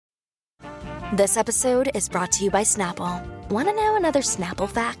This episode is brought to you by Snapple. Want to know another Snapple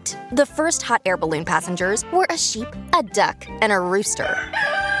fact? The first hot air balloon passengers were a sheep, a duck, and a rooster.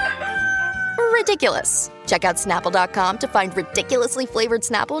 Ridiculous. Check out Snapple.com to find ridiculously flavored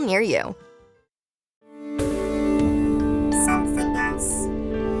Snapple near you.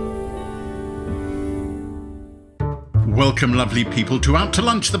 Welcome, lovely people, to Out to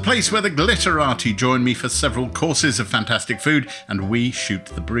Lunch, the place where the glitterati join me for several courses of fantastic food and we shoot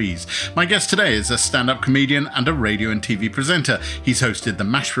the breeze. My guest today is a stand-up comedian and a radio and TV presenter. He's hosted The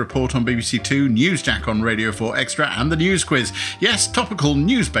MASH Report on BBC Two, Newsjack on Radio 4 Extra and The News Quiz. Yes, topical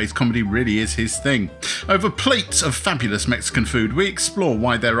news-based comedy really is his thing. Over plates of fabulous Mexican food, we explore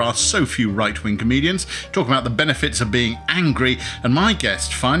why there are so few right-wing comedians, talk about the benefits of being angry, and my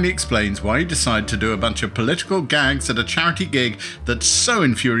guest finally explains why he decided to do a bunch of political gags at a charity gig that so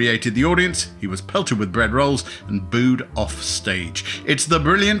infuriated the audience he was pelted with bread rolls and booed off stage. It's the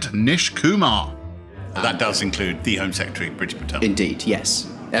brilliant Nish Kumar. That does include the Home Secretary, Priti Patel. Indeed,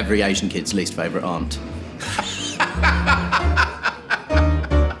 yes. Every Asian kid's least favourite aunt.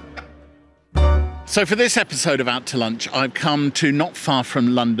 So for this episode of Out to Lunch, I've come to not far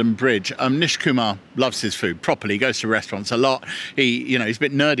from London Bridge. Nish Kumar loves his food properly. He goes to restaurants a lot. He's a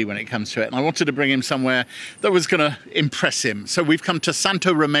bit nerdy when it comes to it. And I wanted to bring him somewhere that was going to impress him. So we've come to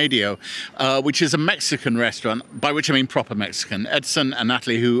Santo Remedio, which is a Mexican restaurant, by which I mean proper Mexican. Edson and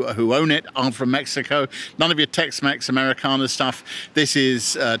Natalie, who own it, are from Mexico. None of your Tex-Mex, Americana stuff. This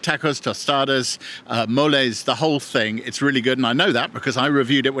is tacos, tostadas, moles, the whole thing. It's really good. And I know that because I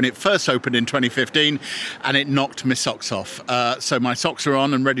reviewed it when it first opened in 2015. And it knocked my socks off. So my socks are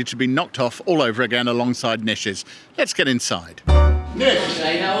on and ready to be knocked off all over again alongside Nish's. Let's get inside. Nish!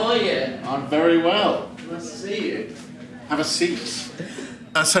 Hey, how are you? I'm very well. Nice to see you. Have a seat.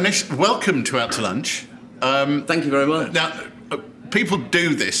 So Nish, welcome to Out to Lunch. Thank you very much. Now, people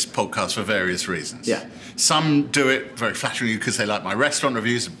do this podcast for various reasons. Yeah. Some do it very flatteringly because they like my restaurant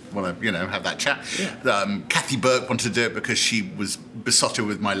reviews, want to, have that chat. Yeah. Kathy Burke wanted to do it because she was besotted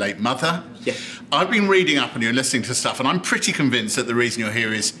with my late mother. Yeah. I've been reading up on you and listening to stuff, and I'm pretty convinced that the reason you're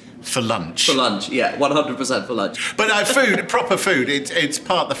here is for lunch. For lunch, yeah, 100% for lunch. But food, proper food, it's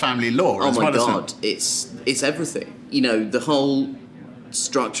part of the family law. Oh as my well, God, it's everything. The whole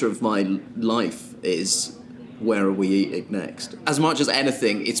structure of my life is where are we eating next? As much as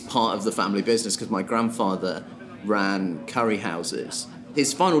anything, it's part of the family business because my grandfather ran curry houses.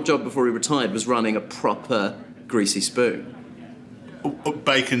 His final job before he retired was running a proper greasy spoon.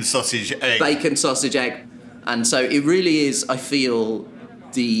 Bacon, sausage, egg. Bacon, sausage, egg. And so it really is, I feel,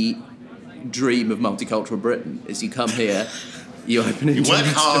 the dream of multicultural Britain is you come here, you open into work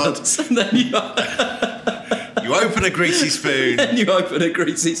hard, and then you open a greasy spoon. And you open a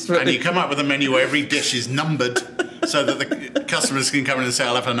greasy spoon. And you come up with a menu where every dish is numbered so that the customers can come in and say,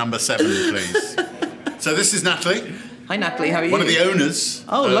 I'll have a number 7, please. So this is Natalie. Hi, Natalie, how are you? One of the owners.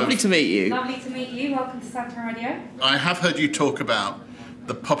 Oh, lovely to meet you. Lovely to meet you. Welcome to Santo Remedio. I have heard you talk about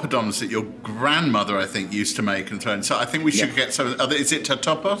the poppadoms that your grandmother, I think, used to make and throw in. So I think we should get some other... Is it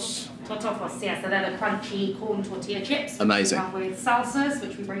totopos? Totopos, yeah. So they're the crunchy corn tortilla chips. Amazing. Which we have with salsas,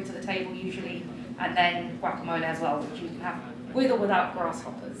 which we bring to the table usually, and then guacamole as well, which you can have with or without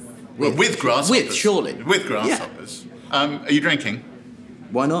grasshoppers. With grasshoppers. With, surely. With grasshoppers. Yeah. Are you drinking?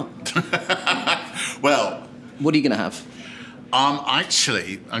 Why not? Well... What are you going to have?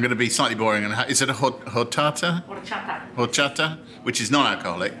 Actually, I'm going to be slightly boring. Is it a horchata? Horchata. Horchata, which is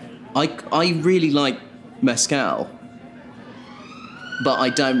non-alcoholic. I really like mezcal, but I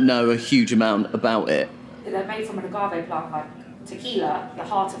don't know a huge amount about it. They're made from an agave plant, like tequila. The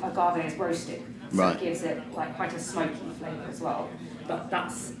heart of agave is roasted, so right. It gives it like quite a smoky flavour as well. But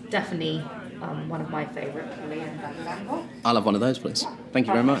that's definitely one of my favourite. I'll have one of those, please. Thank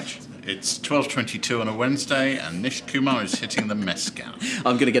you very much. It's 12:22 on a Wednesday, and Nish Kumar is hitting the mezcal.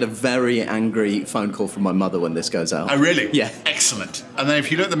 I'm going to get a very angry phone call from my mother when this goes out. Oh, really? Yeah. Excellent. And then if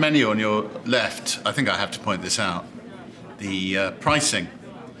you look at the menu on your left, I think I have to point this out, the pricing.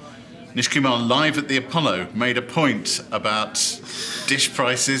 Nish Kumar, live at the Apollo, made a point about dish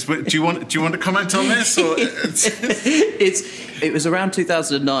prices. Do you want to comment on this? Or It was around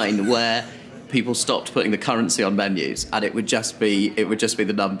 2009 where people stopped putting the currency on menus, and it would just be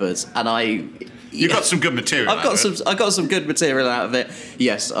the numbers. And you got some good material. I got some good material out of it.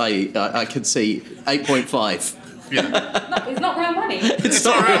 Yes, I can see 8.5. Yeah. No, it's not real money. It's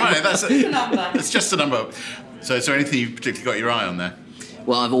not real money. That's just a number. It's just a number. So is there anything you particularly got your eye on there?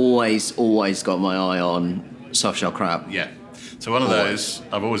 Well, I've always got my eye on soft shell crab. Yeah. So one of those,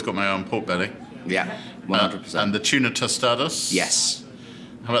 I've always got my eye on pork belly. Yeah, 100%. And the tuna tostadas. Yes.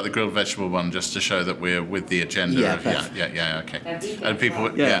 How about the grilled vegetable one, just to show that we're with the agenda? Yeah, Okay. They're vegan And as people,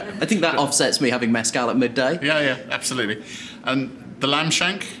 well. Yeah. I think that offsets me having mezcal at midday. Yeah, absolutely. And the lamb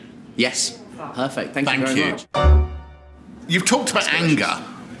shank? Yes. Perfect. Thank you Thank very you. much. You've talked about anger,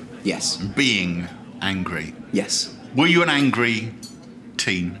 Yes. being angry. Yes. Were you an angry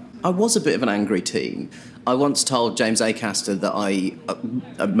teen? I was a bit of an angry teen. I once told James Acaster that I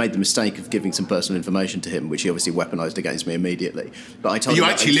made the mistake of giving some personal information to him, which he obviously weaponised against me immediately. But I told You him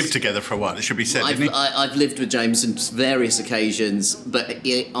that actually lived together for a while, it should be said, didn't you? I've lived with James on various occasions, but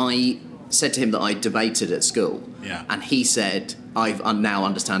I said to him that I debated at school. Yeah. And he said, I now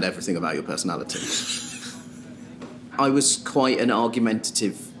understand everything about your personality. I was quite an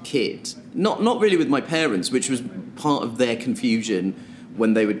argumentative kid. Not really with my parents, which was part of their confusion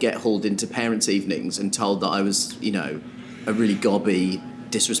when they would get hauled into parents' evenings and told that I was, a really gobby,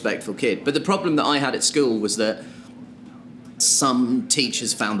 disrespectful kid. But the problem that I had at school was that some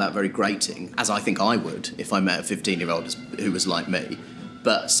teachers found that very grating, as I think I would if I met a 15-year-old who was like me.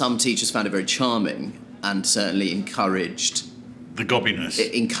 But some teachers found it very charming and certainly encouraged The gobbiness.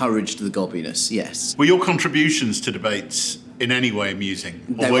 the gobbiness, yes. Were your contributions to debates in any way amusing?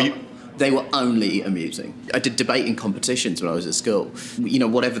 Or They were only amusing. I did debating competitions when I was at school.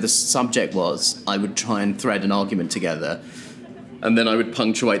 Whatever the subject was, I would try and thread an argument together, and then I would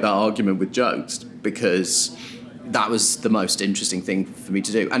punctuate that argument with jokes, because that was the most interesting thing for me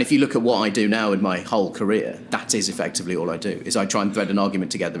to do. And if you look at what I do now in my whole career, that is effectively all I do, is I try and thread an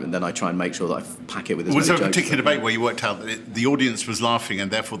argument together, and then I try and make sure that I pack it with as Was many there a jokes particular as I can. debate where you worked out that the audience was laughing and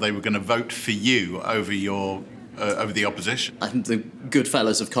therefore they were going to vote for you over the opposition? I think the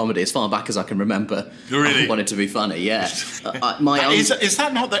Goodfellas of comedy, as far back as I can remember. Really? I wanted to be funny, yeah. Is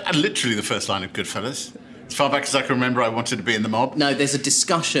that not literally the first line of Goodfellas? As far back as I can remember, I wanted to be in the mob. No, there's a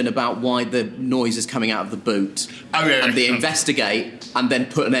discussion about why the noise is coming out of the boot. Oh, yeah. And they investigate and then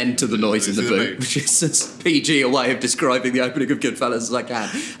put an end to the noise in the boot, which is as PG a way of describing the opening of Goodfellas as I can.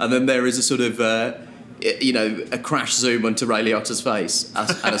 And then there is a sort of, a crash zoom onto Ray Liotta's face.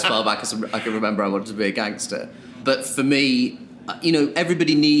 And as far back as I can remember, I wanted to be a gangster. But for me,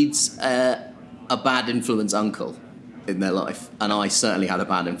 everybody needs a bad influence uncle in their life, and I certainly had a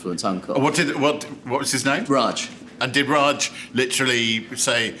bad influence uncle. What was his name? Raj. And did Raj literally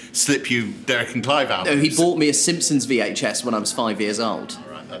say, slip you Derek and Clive albums? No, he bought me a Simpsons VHS when I was 5 years old.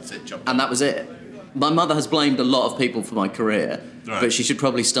 Right, that's it, John. And that was it. My mother has blamed a lot of people for my career, Right. but she should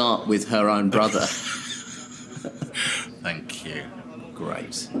probably start with her own brother. Thank you.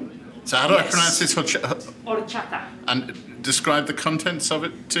 Great. So how do I Yes. pronounce this? Horchata. And describe the contents of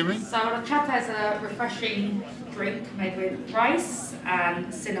it to me? So horchata is a refreshing drink made with rice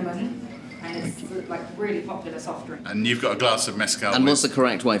and cinnamon, and it's like really popular soft drink. And you've got a glass of mezcal. And what's the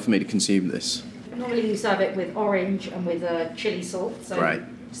correct way for me to consume this? Normally you serve it with orange and with a chili salt. So Right.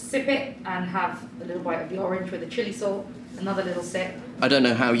 sip it and have a little bite of the orange with the chili salt, another little sip. I don't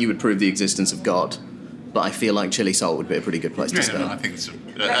know how you would prove the existence of God, but I feel like chili salt would be a pretty good place to Yeah, start. no, I think so.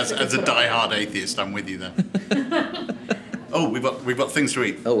 As a die-hard atheist, I'm with you there. Oh, we've got things to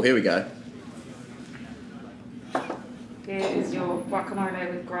eat. Oh, here we go. Here is your guacamole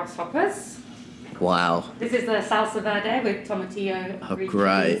with grasshoppers. Wow. This is the salsa verde with tomatillo. Oh, green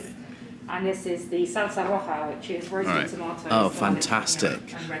great. chilies. And this is the salsa roja, which is roasted Right. tomatoes. Oh, garlic, fantastic.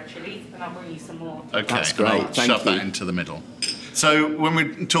 onion, and red chilies. And I'll bring you some more. Okay, That's and great, I'll thank shove you. that into the middle. So when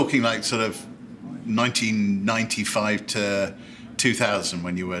we're talking like sort of 1995 to 2000,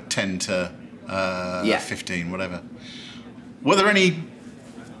 when you were 10 to 15, whatever, were there any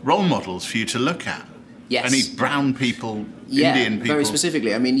role models for you to look at? Yes. Any brown people, Yeah, Indian people? very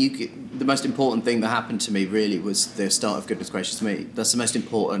specifically. I mean, the most important thing that happened to me really was the start of Goodness Gracious Me. That's the most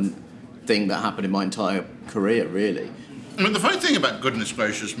important thing that happened in my entire career, really. I mean, the funny thing about Goodness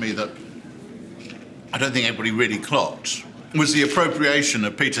Gracious Me that I don't think everybody really clocked was the appropriation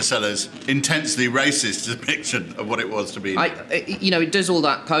of Peter Sellers' intensely racist depiction of what it was to be. It does all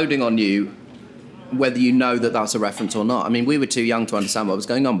that coding on you, whether you know that that's a reference or not. I mean, we were too young to understand what was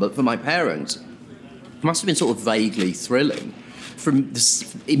going on, but for my parents, it must have been sort of vaguely thrilling. From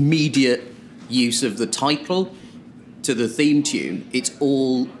this immediate use of the title to the theme tune, it's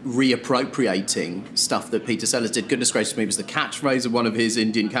all reappropriating stuff that Peter Sellers did. Goodness Gracious Me was the catchphrase of one of his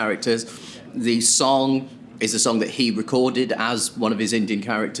Indian characters. The song is a song that he recorded as one of his Indian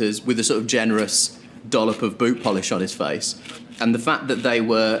characters with a sort of generous dollop of boot polish on his face. And the fact that they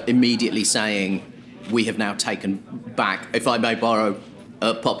were immediately saying, we have now taken back, if I may borrow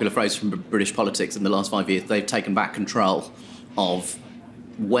a popular phrase from British politics in the last 5 years, they've taken back control of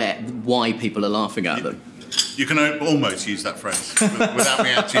why people are laughing at them. You can almost use that phrase without me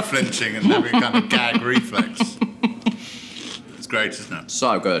actually flinching and having a kind of gag reflex. great, isn't it?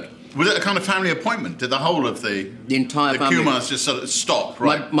 So good. Was it a kind of family appointment? Did the whole of the entire family? Kumars just sort of stop,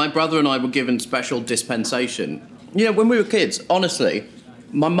 right? My brother and I were given special dispensation. You know, when we were kids, honestly,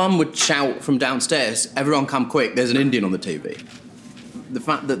 my mum would shout from downstairs, "Everyone come quick, there's an Indian on the TV." The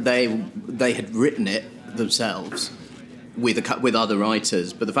fact that they had written it themselves with other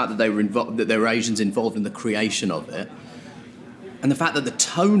writers, but the fact that that there were Asians involved in the creation of it, and the fact that the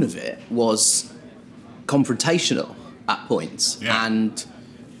tone of it was confrontational at points and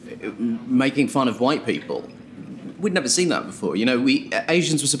making fun of white people. We'd never seen that before. You know,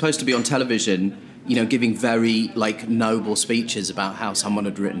 Asians were supposed to be on television, you know, giving very noble speeches about how someone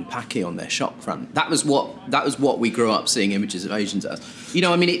had written Paki on their shop front. That was what we grew up seeing images of Asians as. You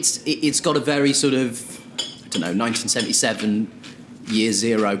know, I mean, it's got a very sort of, I don't know, 1977 year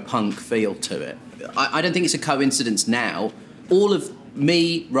zero punk feel to it. I don't think it's a coincidence now. All of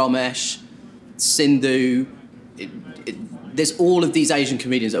me, Ramesh, Sindhu, there's all of these Asian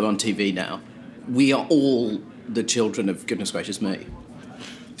comedians that are on TV now. We are all the children of goodness gracious me.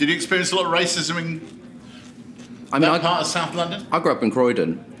 Did you experience a lot of racism in that part of South London? I grew up in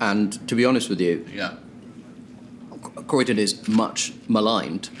Croydon, and to be honest with you, Croydon is much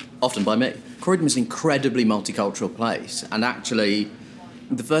maligned, often by me. Croydon is an incredibly multicultural place, and actually,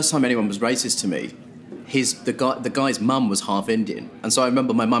 the first time anyone was racist to me, the guy's mum was half Indian, and so I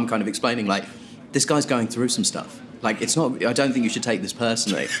remember my mum kind of explaining, like, this guy's going through some stuff. Like, it's not. I don't think you should take this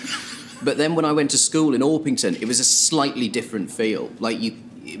personally. But then when I went to school in Orpington, it was a slightly different feel. Like,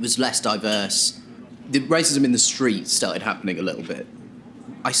 it was less diverse. The racism in the streets started happening a little bit.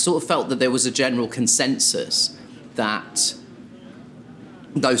 I sort of felt that there was a general consensus that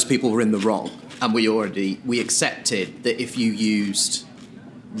those people were in the wrong, and we accepted that if you used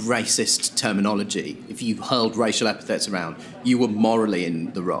racist terminology, if you hurled racial epithets around, you were morally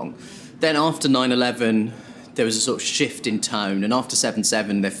in the wrong. Then after 9/11, there was a sort of shift in tone, and after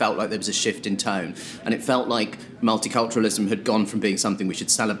 7/7 there felt like there was a shift in tone, and it felt like multiculturalism had gone from being something we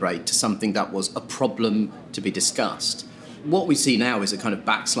should celebrate to something that was a problem to be discussed. What we see now is a kind of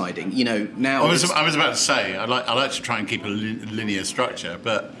backsliding. You know, now I was about to say I like to try and keep a linear structure,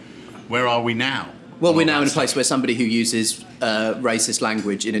 but where are we now? Well, we're now in a place where somebody who uses racist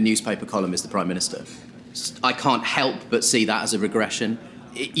language in a newspaper column is the Prime Minister. I can't help but see that as a regression.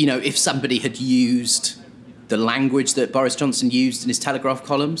 You know, if somebody had used the language that Boris Johnson used in his Telegraph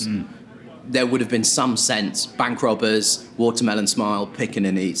columns, there would have been some sense. Bank robbers, watermelon smile,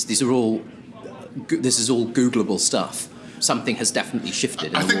 pickaninnies. This is all Googleable stuff. Something has definitely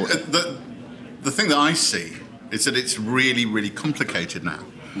shifted. I think the thing that I see is that it's really, really complicated now.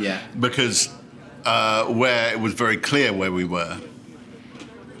 Yeah. Because where it was very clear where we were,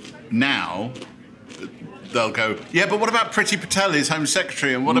 now they'll go, yeah, but what about Priti Patel, his Home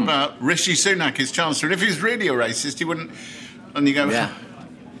Secretary, and what about Rishi Sunak, his Chancellor? And if he was really a racist, he wouldn't... And you go... Yeah.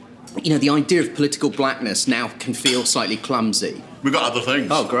 You know, the idea of political blackness now can feel slightly clumsy. We've got other things.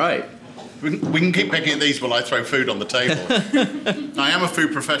 Oh, great. We can keep picking at these while I throw food on the table. I am a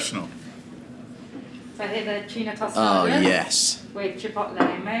food professional. So here are the tuna tostadas. Oh, yes. With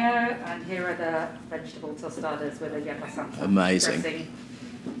chipotle mayo, and here are the vegetable tostadas with a yucca santa Amazing. dressing.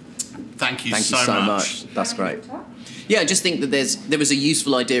 Thank you so much. That's great. Yeah, I just think that there was a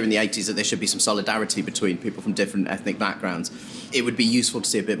useful idea in the 80s that there should be some solidarity between people from different ethnic backgrounds. It would be useful to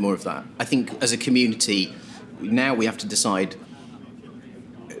see a bit more of that. I think as a community, now we have to decide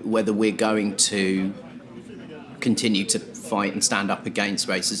whether we're going to continue to fight and stand up against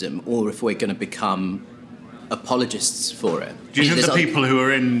racism, or if we're going to become apologists for it. Do you think the people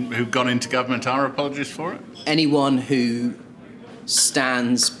who've gone into government are apologists for it? Anyone who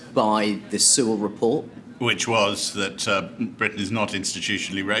stands by the Sewell report, which was that Britain is not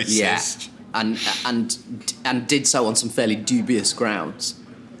institutionally racist, and did so on some fairly dubious grounds.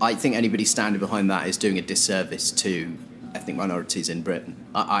 I think anybody standing behind that is doing a disservice to ethnic minorities in Britain.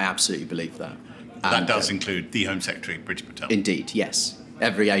 I absolutely believe that. That does include the Home Secretary, Priti Patel. Indeed, yes.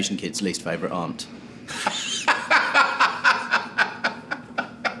 Every Asian kid's least favourite aunt.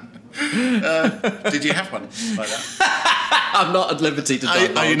 Did you have one like that? I'm not at liberty to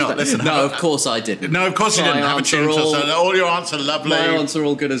divulge. Are you not? Listen, no, of course I didn't. No, of course you didn't have a tune toss. All your aunts are lovely. My aunts are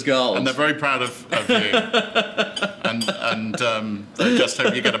all good as gold. And they're very proud of you. and they just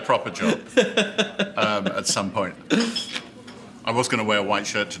hope you get a proper job at some point. I was going to wear a white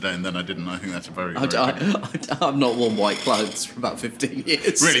shirt today, and then I didn't. I think that's a very I've not worn white clothes for about 15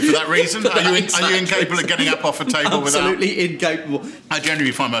 years. Really, for that reason? Are you incapable of getting up off a table without... Absolutely incapable. I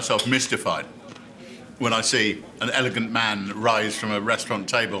genuinely find myself mystified when I see an elegant man rise from a restaurant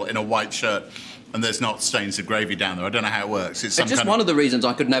table in a white shirt and there's not stains of gravy down there. I don't know how it works. It's just one of the reasons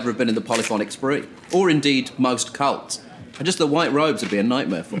I could never have been in the polyphonic spree, or indeed most cults. Just the white robes would be a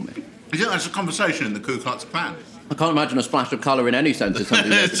nightmare for me. You think that's a conversation in the Ku Klux Klan? I can't imagine a splash of colour in any sense is something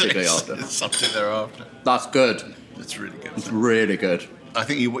they're particularly after. It's something they're after. That's good. It's really good. It's really good. I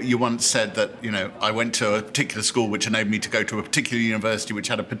think you once said that, I went to a particular school which enabled me to go to a particular university which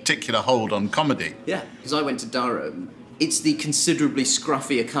had a particular hold on comedy. Yeah, because I went to Durham. It's the considerably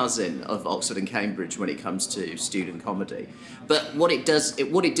scruffier cousin of Oxford and Cambridge when it comes to student comedy. But what it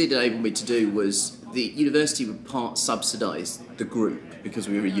did enable me to do was the university would part subsidise the group because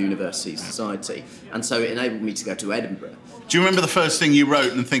we were a university society, and so it enabled me to go to Edinburgh. Do you remember the first thing you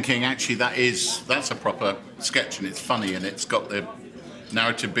wrote and thinking, actually, that's a proper sketch and it's funny and it's got the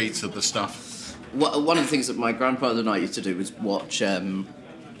narrative beats of the stuff? One of the things that my grandfather and I used to do was watch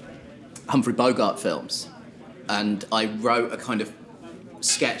Humphrey Bogart films. And I wrote a kind of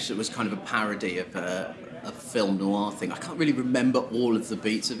sketch that was kind of a parody of a film noir thing. I can't really remember all of the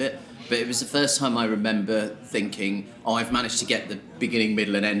beats of it, but it was the first time I remember thinking, I've managed to get the beginning,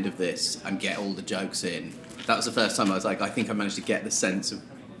 middle and end of this and get all the jokes in. That was the first time I was like, I think I managed to get the sense of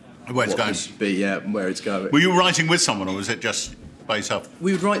where it's going. And where it's going. Were you writing with someone or was it just by yourself?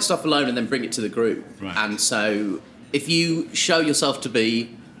 We would write stuff alone and then bring it to the group. Right. And so if you show yourself to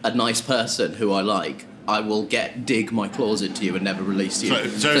be a nice person who I like, I will dig my claws into you and never release you.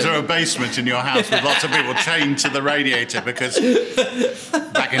 So is there a basement in your house with lots of people chained to the radiator because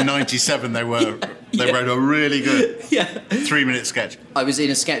back in '97 they wrote a really good 3-minute sketch? I was in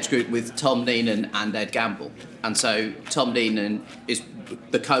a sketch group with Tom Neenan and Ed Gamble, and so Tom Neenan is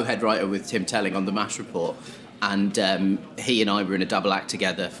the co-head writer with Tim Telling on the MASH Report, and he and I were in a double act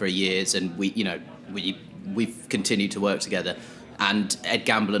together for years, and we've continued to work together, and Ed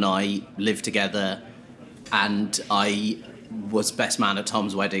Gamble and I lived together. And I was best man at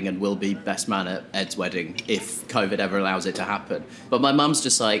Tom's wedding and will be best man at Ed's wedding if COVID ever allows it to happen. But my mum's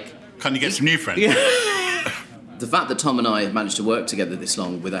just like... Can you get some new friends? The fact that Tom and I have managed to work together this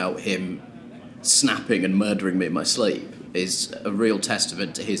long without him snapping and murdering me in my sleep is a real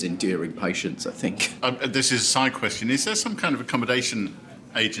testament to his enduring patience, I think. This is a side question. Is there some kind of accommodation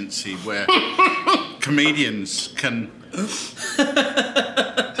agency where comedians can...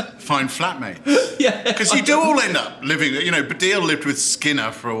 find flatmates? Yeah. Because you do all end up living... Baddiel lived with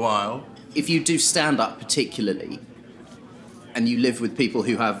Skinner for a while. If you do stand-up particularly, and you live with people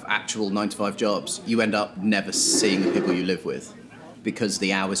who have actual 9-to-5 jobs, you end up never seeing the people you live with because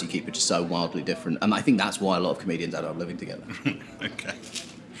the hours you keep are just so wildly different. And I think that's why a lot of comedians end up living together. Okay.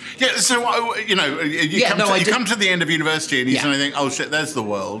 Yeah, so, you come to the end of university and you suddenly think, oh, shit, there's the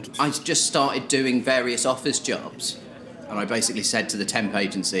world. I just started doing various office jobs. And I basically said to the temp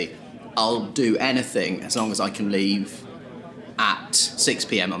agency, I'll do anything as long as I can leave at 6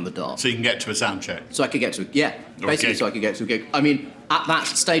 p.m. on the dot. So you can get to a sound check? So I could get to so I could get to a gig. I mean, at that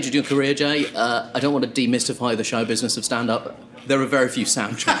stage of your career, Jay, I don't want to demystify the show business of stand-up. There are very few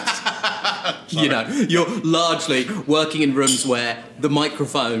sound checks. You're largely working in rooms where the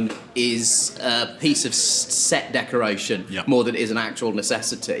microphone is a piece of set decoration more than it is an actual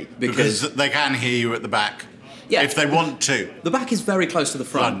necessity. Because they can hear you at the back. Yeah. If they want to. The back is very close to the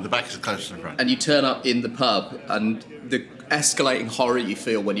front. The back is close to the front. And you turn up in the pub and the escalating horror you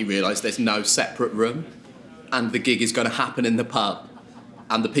feel when you realise there's no separate room and the gig is going to happen in the pub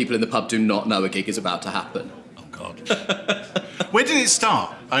and the people in the pub do not know a gig is about to happen. Oh, God. Where did it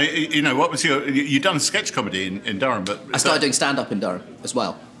start? What was you'd done sketch comedy in Durham, but... I started doing stand-up in Durham as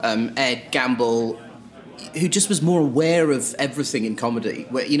well. Ed Gamble, who just was more aware of everything in comedy,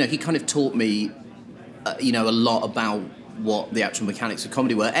 where, he kind of taught me... a lot about what the actual mechanics of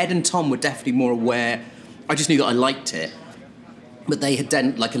comedy were. Ed and Tom were definitely more aware. I just knew that I liked it. But they had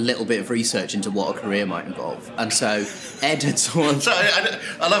done a little bit of research into what a career might involve. And so Ed had sort of... So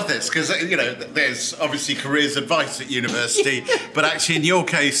I love this, because, there's obviously careers advice at university, but actually in your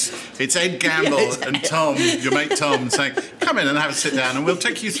case, it's Ed Gamble and Tom, your mate Tom, saying, come in and have a sit down and we'll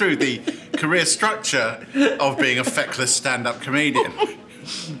take you through the career structure of being a feckless stand-up comedian.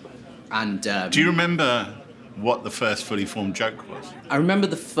 And do you remember what the first fully formed joke was? I remember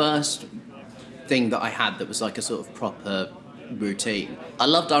the first thing that I had that was like a sort of proper routine. I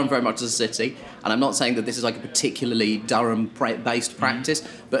love Durham very much as a city, and I'm not saying that this is like a particularly Durham-based practice,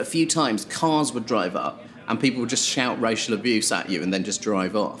 but a few times cars would drive up and people would just shout racial abuse at you and then just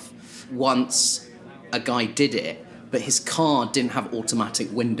drive off. Once a guy did it, but his car didn't have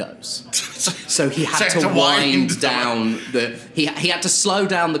automatic windows. So he had to wind down he had to slow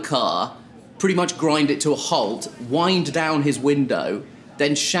down the car, pretty much grind it to a halt, wind down his window,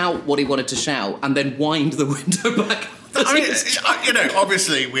 then shout what he wanted to shout, and then wind the window back. I mean,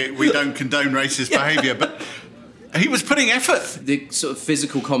 obviously we don't condone racist behaviour, but He was putting effort. The sort of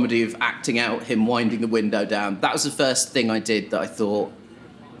physical comedy of acting out him winding the window down. That was the first thing I did that I thought,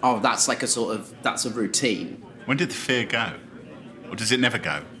 oh, that's like that's a routine. When did the fear go? Or does it never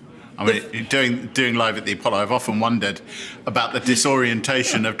go? I mean, doing live at the Apollo, I've often wondered about the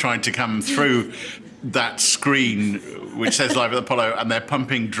disorientation of trying to come through that screen which says live at the Apollo, and they're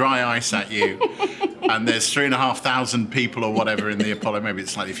pumping dry ice at you, and there's 3,500 people or whatever in the Apollo, maybe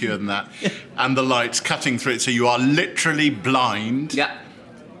it's slightly fewer than that, and the lights cutting through it, so you are literally blind. Yeah.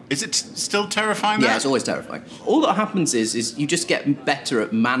 Is it still terrifying? Yeah, it's always terrifying. All that happens is you just get better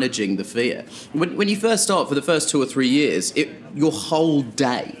at managing the fear. When you first start, for the first 2 or 3 years, your whole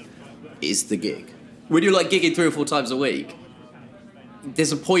day is the gig. When you're like gigging 3 or 4 times a week,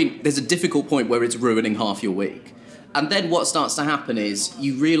 there's a difficult point where it's ruining half your week. And then what starts to happen is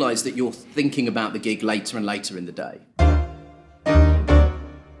you realise that you're thinking about the gig later and later in the day.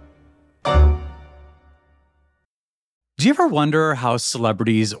 Do you ever wonder how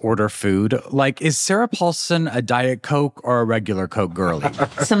celebrities order food? Like, is Sarah Paulson a Diet Coke or a regular Coke girlie?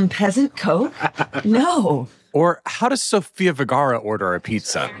 Some peasant Coke? No. Or how does Sofia Vergara order a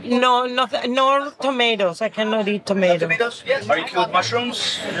pizza? No tomatoes. I cannot eat tomatoes. Are you cool with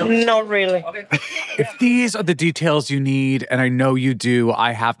mushrooms? Not really. If these are the details you need, and I know you do,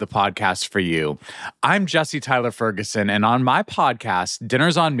 I have the podcast for you. I'm Jesse Tyler Ferguson, and on my podcast,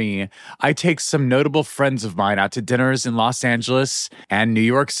 Dinners on Me, I take some notable friends of mine out to dinners in Los Angeles and New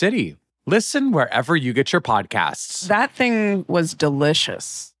York City. Listen wherever you get your podcasts. That thing was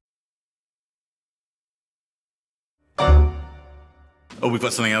delicious. Oh, we've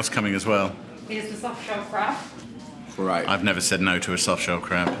got something else coming as well. Here's the soft shell crab. Right. I've never said no to a soft shell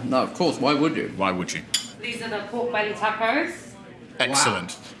crab. No, of course, why would you? Why would you? These are the pork belly tacos.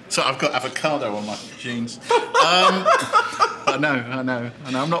 Excellent. Wow. So I've got avocado on my jeans. I know.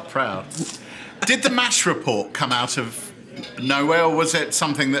 I'm not proud. Did the MASH report come out of nowhere, or was it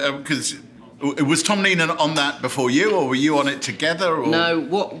something that... Because was Tom Neenan on that before you, or were you on it together? Or? No,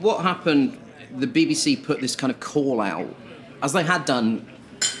 what happened... The BBC put this kind of call out, as they had done.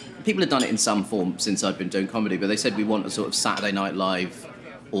 People had done it in some form since I'd been doing comedy, but they said we want a sort of Saturday Night Live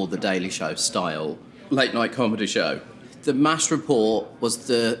or The Daily Show style late night comedy show. The MASH report was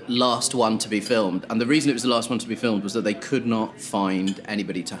the last one to be filmed, and the reason it was the last one to be filmed was that they could not find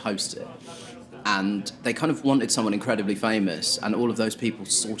anybody to host it. And they kind of wanted someone incredibly famous, and all of those people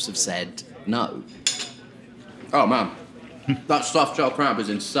sort of said no. Oh man, that stuffed shell crab is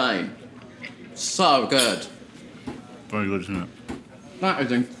insane. So good. Very good, isn't it? That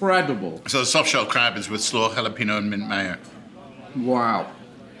is incredible. So the soft shell crab is with slaw, jalapeno and mint mayo. Wow.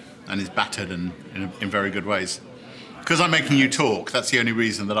 And is battered in very good ways. Because I'm making you talk, that's the only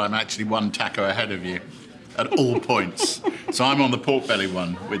reason that I'm actually one taco ahead of you at all points. So I'm on the pork belly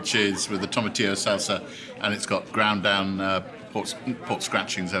one, which is with the tomatillo salsa, and it's got ground down pork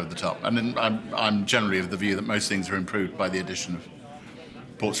scratchings over the top. And then I'm generally of the view that most things are improved by the addition of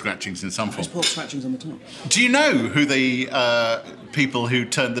pork scratchings in some form. There's pork scratchings on the top. Do you know who the people who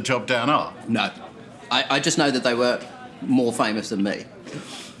turned the job down are? No. I just know that they were more famous than me.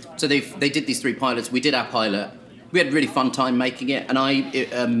 So they did these 3 pilots. We did our pilot. We had a really fun time making it,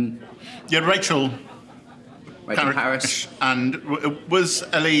 and You had Rachel Harris. And was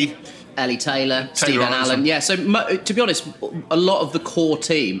Ellie Taylor, Steve Allen. Yeah, so to be honest, a lot of the core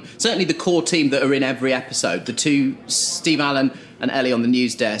team, certainly the core team that are in every episode, the 2, Steve Allen and Ellie on the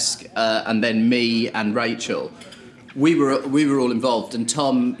news desk, and then me and Rachel, we were all involved, and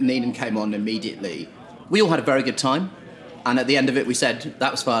Tom Neenan came on immediately. We all had a very good time, and at the end of it we said,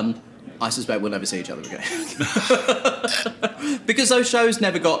 that was fun, I suspect we'll never see each other again. Because those shows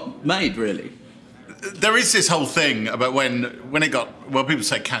never got made, really. There is this whole thing about when it got, well, people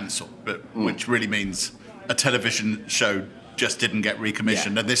say cancelled, but which really means a television show just didn't get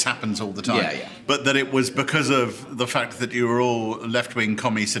recommissioned, and this happens all the time. Yeah. But that it was because of the fact that you were all left-wing,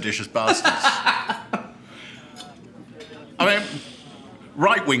 commie, seditious bastards. I mean,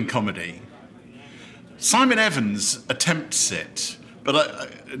 right-wing comedy. Simon Evans attempts it, but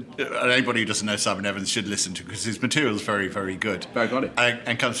anybody who doesn't know Simon Evans should listen to, because his material is very, very good. Very good.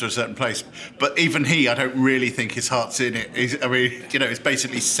 And comes to a certain place. But even he, I don't really think his heart's in it. It's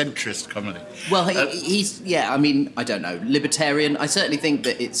basically centrist comedy. Well, he's I mean, I don't know, libertarian. I certainly think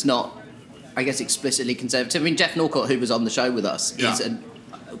that it's not, I guess, explicitly conservative. I mean, Jeff Norcott, who was on the show with us, is a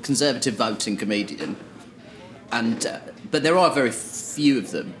conservative voting comedian. But there are very few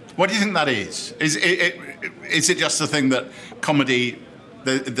of them. What do you think that is? Is it just the thing that comedy,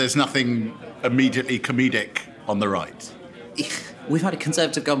 there's nothing immediately comedic on the right? We've had a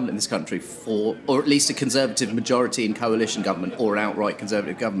conservative government in this country or at least a conservative majority in coalition government or an outright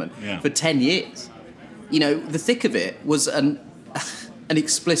conservative government for 10 years. you know, the thick of it was an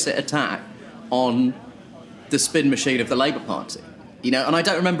explicit attack on the spin machine of the Labour Party. You know, and I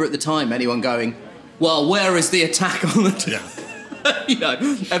don't remember at the time anyone going, well, where is the attack on the... You know,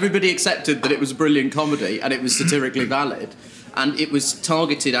 everybody accepted that it was a brilliant comedy and it was satirically valid, and it was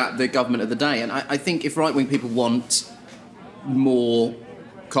targeted at the government of the day. And I think if right-wing people want more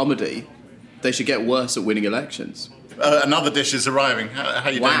comedy, they should get worse at winning elections. Another dish is arriving. How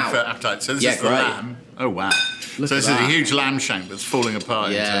are you doing for appetite? So this is the lamb. Oh, wow. So this is a huge lamb shank that's falling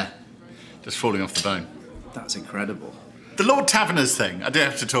apart. Just falling off the bone. That's incredible. The Lord Taverners thing, I do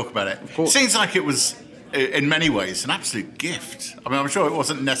have to talk about it. It seems like it was, in many ways, an absolute gift. I mean, I'm sure it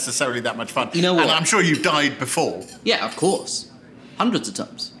wasn't necessarily that much fun. You know what? And I'm sure you've died before. Yeah, of course. Hundreds of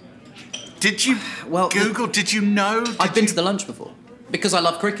times. Did you Google? Did you know? I've been to the lunch before. Because I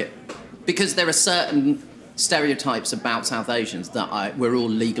love cricket. Because there are certain stereotypes about South Asians that we're all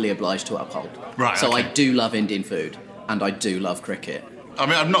legally obliged to uphold. Right, So okay. I do love Indian food, and I do love cricket. I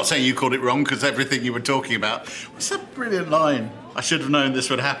mean, I'm not saying you called it wrong, because everything you were talking about was a brilliant line. I should have known this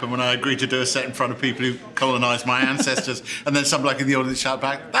would happen when I agreed to do a set in front of people who colonised my ancestors, and then some bloke in the audience shout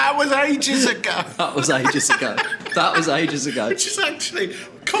back, "That was ages ago." That was ages ago. That was ages ago. Which is actually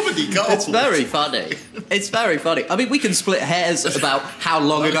comedy gold. It's very funny. It's very funny. I mean, we can split hairs about how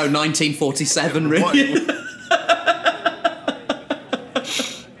long ago 1947 really.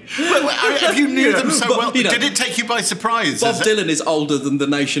 Have you knew them so well? You know, did it take you by surprise? Bob Dylan is older than the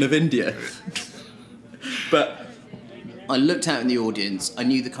nation of India. But I looked out in the audience. I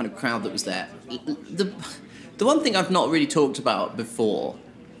knew the kind of crowd that was there. The one thing I've not really talked about before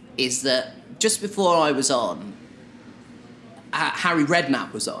is that just before I was on, Harry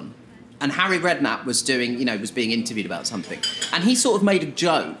Redknapp was on. And Harry Redknapp was doing, you know, was being interviewed about something. And he sort of made a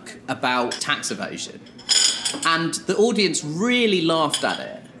joke about tax evasion. And the audience really laughed at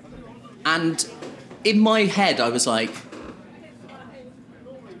it. And in my head, I was like,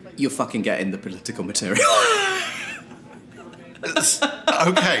 you're fucking getting the political material.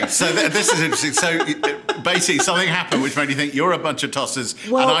 Okay, so this is interesting. So basically something happened which made you think you're a bunch of tossers,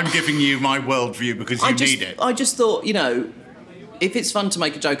 and I'm giving you my worldview because you need it. I just thought, you know, if it's fun to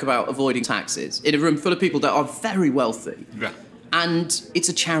make a joke about avoiding taxes in a room full of people that are very wealthy, and it's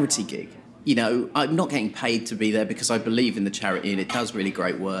a charity gig, you know, I'm not getting paid to be there because I believe in the charity and it does really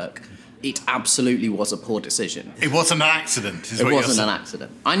great work. It absolutely was a poor decision. It wasn't an accident, It wasn't an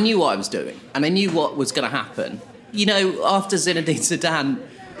accident. I knew what I was doing, and I knew what was going to happen. You know, after Zinedine Zidane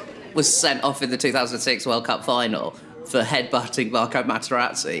was sent off in the 2006 World Cup final for headbutting Marco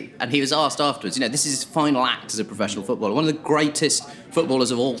Materazzi, and he was asked afterwards, you know, this is his final act as a professional footballer, one of the greatest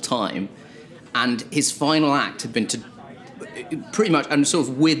footballers of all time, and his final act had been to pretty much, and sort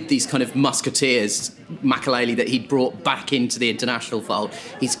of with these kind of musketeers, Makelele, that he'd brought back into the international fold,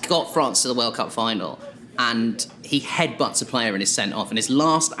 he's got France to the World Cup final, and he headbutts a player and is sent off. And his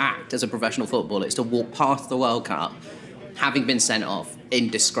last act as a professional footballer is to walk past the World Cup, having been sent off in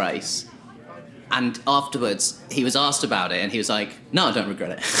disgrace. And afterwards, he was asked about it, and he was like, no, I don't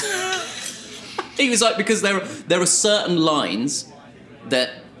regret it. He was like, because there are certain lines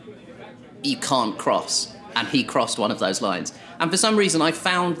that you can't cross. And he crossed one of those lines. And for some reason, I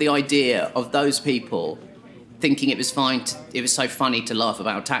found the idea of those people thinking it was so funny to laugh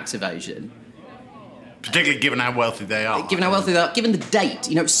about tax evasion. Particularly given how wealthy they are. Given how wealthy they are, given the date,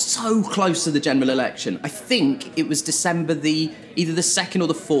 you know, it's so close to the general election. I think it was December either the 2nd or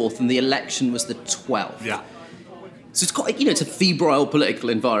the 4th, and the election was the 12th. Yeah. So it's quite, you know, it's a febrile political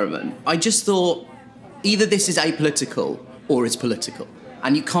environment. I just thought either this is apolitical or it's political.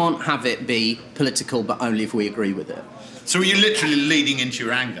 And you can't have it be political, but only if we agree with it. So were you literally leading into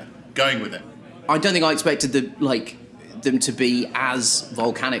your anger, going with it? I don't think I expected them to be as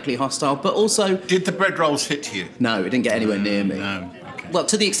volcanically hostile, but also... Did the bread rolls hit you? No, it didn't get anywhere near me. No, okay. Well,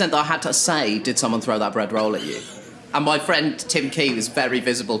 to the extent that I had to say, did someone throw that bread roll at you? And my friend Tim Key was very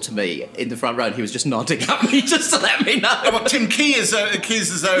visible to me in the front row, and he was just nodding at me just to let me know. Well, Tim Key is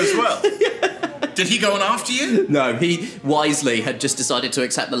accused as though as well. Did he go on after you? No, he wisely had just decided to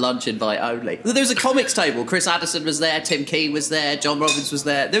accept the lunch invite only. There was a comics table. Chris Addison was there, Tim Key was there, John Robbins was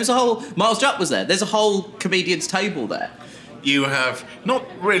there. There was a whole... Miles Jupp was there. There's a whole comedians table there. You have not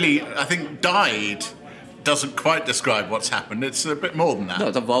really, I think, died doesn't quite describe what's happened. It's a bit more than that. No,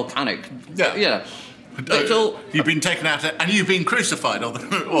 it's a volcanic... Yeah. It's all... You've been taken out and you've been crucified. No,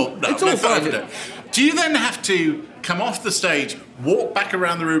 it's all fine. Do you then have to come off the stage, walk back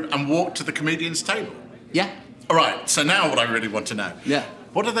around the room and walk to the comedian's table? Yeah. All right, so now what I really want to know. Yeah.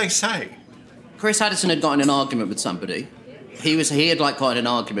 What do they say? Chris Addison had gotten in an argument with somebody. He had got in an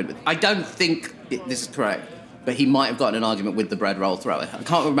argument with... I don't think this is correct, but he might have gotten an argument with the bread roll thrower. I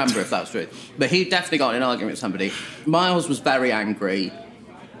can't remember if that's true, but he definitely got in an argument with somebody. Miles was very angry.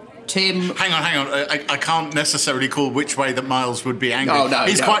 Tim... Hang on. I can't necessarily call which way that Miles would be angry. Oh, no.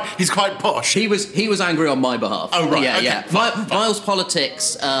 He's quite posh. He was angry on my behalf. Oh, right. Yeah, okay. yeah. Miles'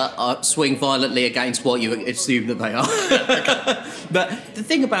 politics swing violently against what you assume that they are. But the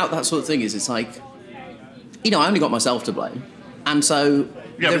thing about that sort of thing is, it's like, I only got myself to blame. And so...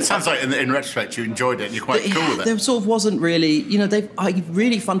 Yeah, but it sounds like in retrospect you enjoyed it and you're quite cool with it. There sort of wasn't really... I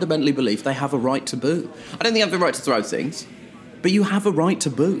really fundamentally believe they have a right to boo. I don't think they have the right to throw things, but you have a right to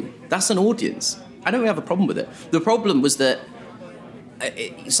boo. That's an audience. I don't have a problem with it. The problem was that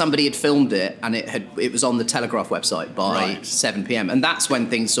somebody had filmed it and it was on the Telegraph website by 7 p.m. And that's when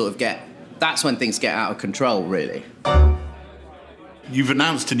things get out of control, really. You've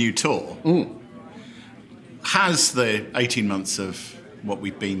announced a new tour. Has the 18 months of what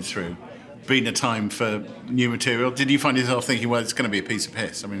we've been through been a time for new material? Did you find yourself thinking, well, it's going to be a piece of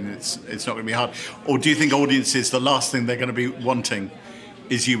piss? I mean, it's not going to be hard. Or do you think audiences, the last thing they're going to be wanting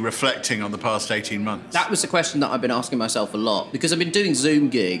is you reflecting on the past 18 months? That was the question that I've been asking myself a lot, because I've been doing Zoom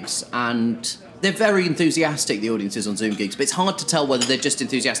gigs and they're very enthusiastic, the audiences on Zoom gigs, but it's hard to tell whether they're just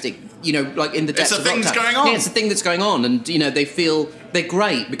enthusiastic, like in the depths of lockdown. It's a thing that's going on. Yeah, it's a thing that's going on, and, they feel they're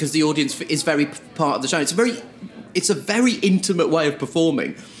great because the audience is very part of the show. It's a very intimate way of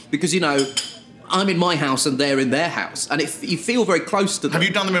performing because, I'm in my house and they're in their house, and you feel very close to them. Have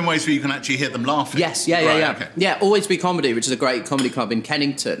you done them in ways where you can actually hear them laughing? Yes, yeah. Okay. Yeah, Always Be Comedy, which is a great comedy club in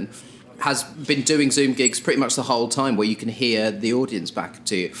Kennington, has been doing Zoom gigs pretty much the whole time where you can hear the audience back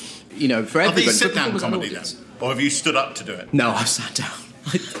to you, for everybody. Are these sit-down comedy then? Or have you stood up to do it? No, I've sat down.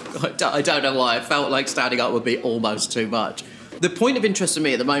 I don't know why. I felt like standing up would be almost too much. The point of interest to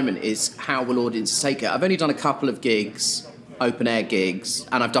me at the moment is how will audiences take it? I've only done a couple of gigs, open-air gigs,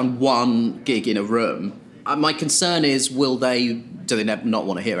 and I've done one gig in a room. My concern is, do they not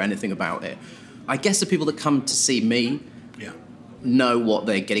want to hear anything about it? I guess the people that come to see me know what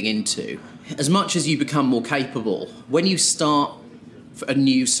they're getting into. As much as you become more capable, when you start a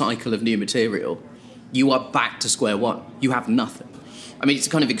new cycle of new material, you are back to square one. You have nothing. I mean, it's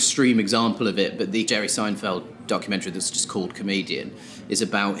a kind of extreme example of it, but the Jerry Seinfeld documentary that's just called Comedian is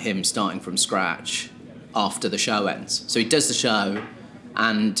about him starting from scratch after the show ends. So he does the show,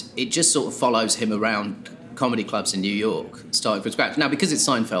 and it just sort of follows him around comedy clubs in New York, starting from scratch. Now, because it's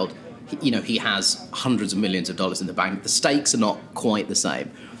Seinfeld, he has hundreds of millions of dollars in the bank. The stakes are not quite the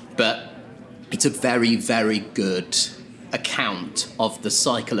same, but it's a very, very good account of the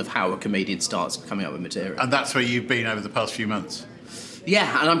cycle of how a comedian starts coming up with material. And that's where you've been over the past few months?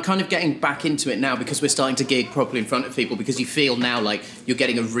 Yeah, and I'm kind of getting back into it now because we're starting to gig properly in front of people, because you feel now like you're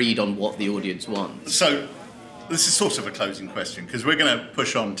getting a read on what the audience wants. So, this is sort of a closing question, because we're going to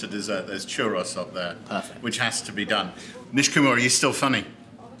push on to dessert. There's churros up there. Perfect. Which has to be done. Nish Kumar, are you still funny?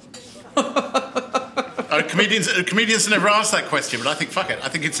 Comedians never ask that question, but I think, fuck it, I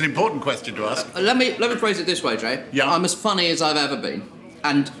think it's an important question to ask. Let me phrase it this way, Jay. Yeah. I'm as funny as I've ever been,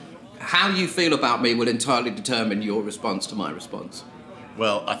 and how you feel about me will entirely determine your response to my response.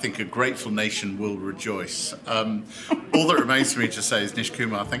 Well, I think a grateful nation will rejoice. All that remains for me to say is, Nish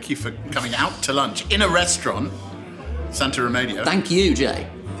Kumar, thank you for coming out to lunch in a restaurant, Santa Remedio. Thank you, Jay.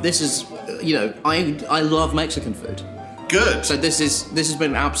 This is, I love Mexican food. Good. So this has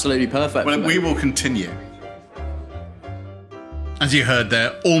been absolutely perfect. Well, we will continue. As you heard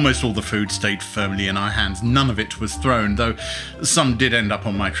there, almost all the food stayed firmly in our hands. None of it was thrown, though some did end up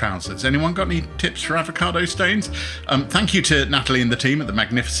on my trousers. Anyone got any tips for avocado stains? Thank you to Natalie and the team at the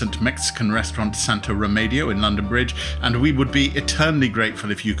magnificent Mexican restaurant Santa Remedio in London Bridge, and we would be eternally grateful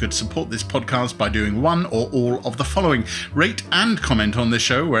if you could support this podcast by doing one or all of the following. Rate and comment on this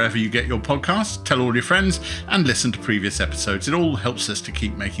show wherever you get your podcasts, tell all your friends, and listen to previous episodes. It all helps us to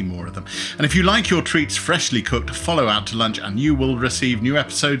keep making more of them. And if you like your treats freshly cooked, follow Out to Lunch and you will receive new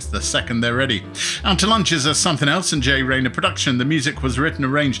episodes the second they're ready. Out to Lunch is a Something Else and Jay Rayner production. The music was written,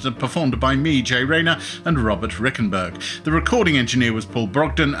 arranged and performed by me, Jay Rayner, and Robert Rickenberg. The recording engineer was Paul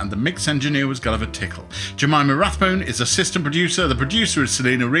Brogdon and the mix engineer was Gulliver Tickle. Jemima Rathbone is assistant producer, the producer is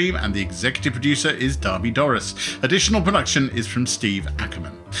Selena Ream, and the executive producer is Darby Doris. Additional production is from Steve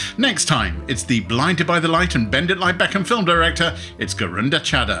Ackerman. Next time, it's the Blinded by the Light and Bend It Like Beckham film director, it's Garunda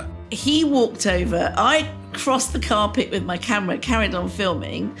Chadha. He walked over, I crossed the carpet with my camera, carried on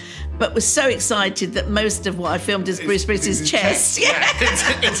filming, but was so excited that most of what I filmed is Bruce Springsteen's chest. Yeah,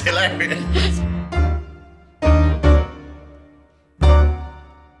 it's hilarious.